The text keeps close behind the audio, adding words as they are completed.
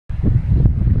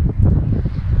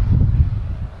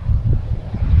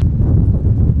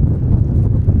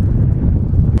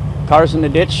cars in the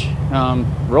ditch.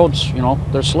 Roads, you know,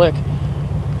 they're slick.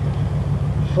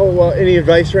 How, any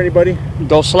advice for anybody?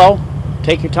 Go slow,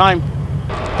 take your time.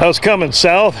 I was coming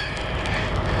south.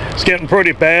 It's getting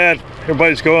pretty bad.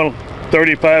 Everybody's going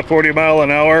 35, 40 mile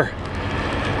an hour.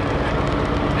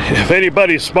 If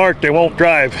anybody's smart, they won't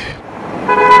drive.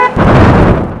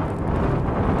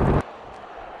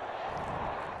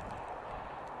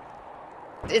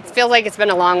 It feels like it's been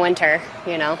a long winter,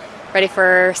 you know, ready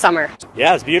for summer.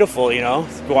 Yeah, it's beautiful, you know,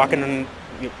 walking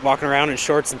around in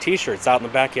shorts and t-shirts out in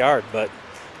the backyard, but,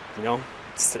 you know,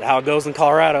 it's how it goes in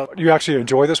Colorado. Do you actually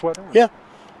enjoy this weather? Yeah,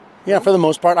 for the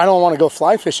most part. I don't want to go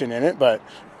fly fishing in it, but,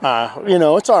 you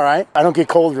know, it's all right. I don't get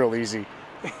cold real easy.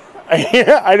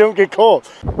 I don't get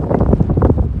cold.